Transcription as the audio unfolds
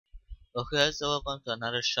Okay guys, so welcome to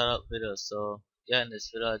another shoutout video. So yeah, in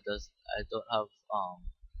this video I don't have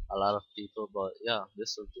a lot of people, but yeah,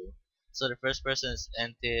 this will do. So the first person is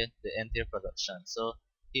NT production. So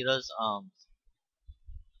he does um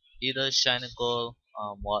he does shiny gold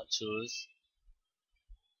watch shoes,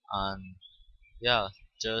 and yeah,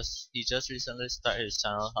 he just recently started his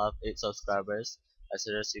channel, have 8 subscribers. I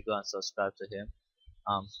suggest you go and subscribe to him.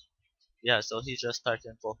 Um yeah, so he just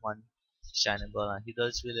started Pokemon Shiny Ball and he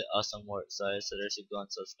does really awesome work, so I suggest you go and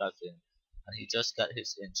subscribe to him. And he just got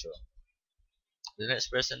his intro. The next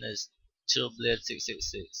person is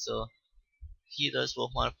Chillblade666. So he does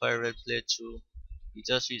Pokemon Fire Red playthrough. He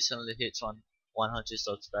just recently hit 100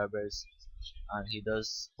 subscribers and he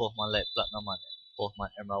does Pokemon like Platinum and Pokemon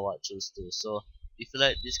Emerald walkthroughs too. So if you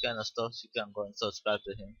like this kind of stuff, you can go and subscribe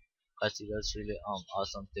to him because he does really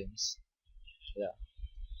awesome things. Yeah.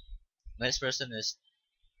 Next person is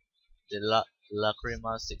the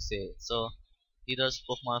Lacrima 68. So he does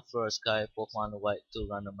Pokemon Flora Sky, Pokemon White 2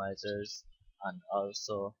 randomizers, and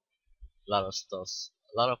also a lot of stuff.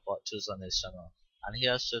 A lot of watches on his channel. And he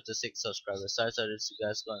has 56 subscribers. So I suggest you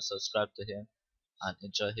guys go and subscribe to him and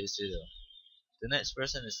enjoy his video. The next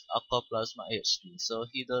person is Aquaplasma HD. So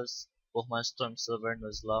he does Pokemon Storm Silver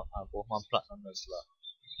Nuzlocke and Pokemon Platinum Nuzlocke.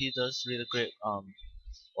 He does really great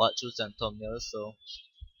watches and thumbnails. So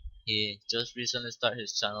he just recently started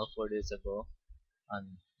his channel 4 days ago,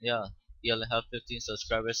 and yeah, he only have 15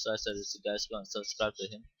 subscribers, so I suggest you guys go and subscribe to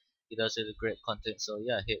him. He does really great content, so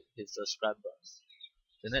yeah, hit subscribe button.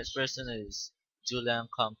 The next person is Julian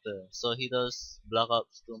Campbell. So he does Black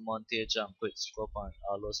Ops 2 montage and quick scope and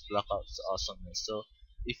all those Black Ops awesomeness. So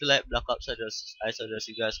if you like Black Ops, I suggest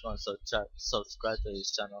you guys go and subscribe to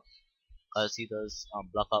his channel because he does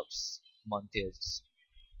Black Ops montage.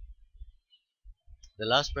 The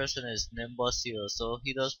last person is Nimbus Zero. So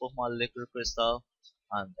he does Pokemon Liquid Crystal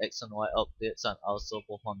and X and Y updates and also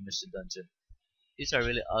Pokemon Mystery Dungeon. He's a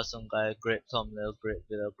really awesome guy, great thumbnail, great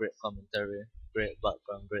video, great commentary, great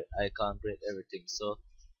background, great icon, great everything. So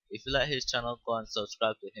if you like his channel, go and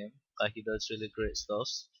subscribe to him because he does really great stuff.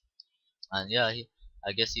 And yeah,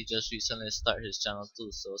 I guess he just recently started his channel too,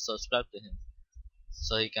 so subscribe to him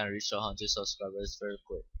so he can reach 100 subscribers very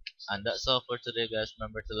quick. And that's all for today guys.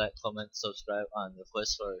 Remember to like, comment, subscribe and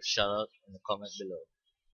request for a shout out in the comment below.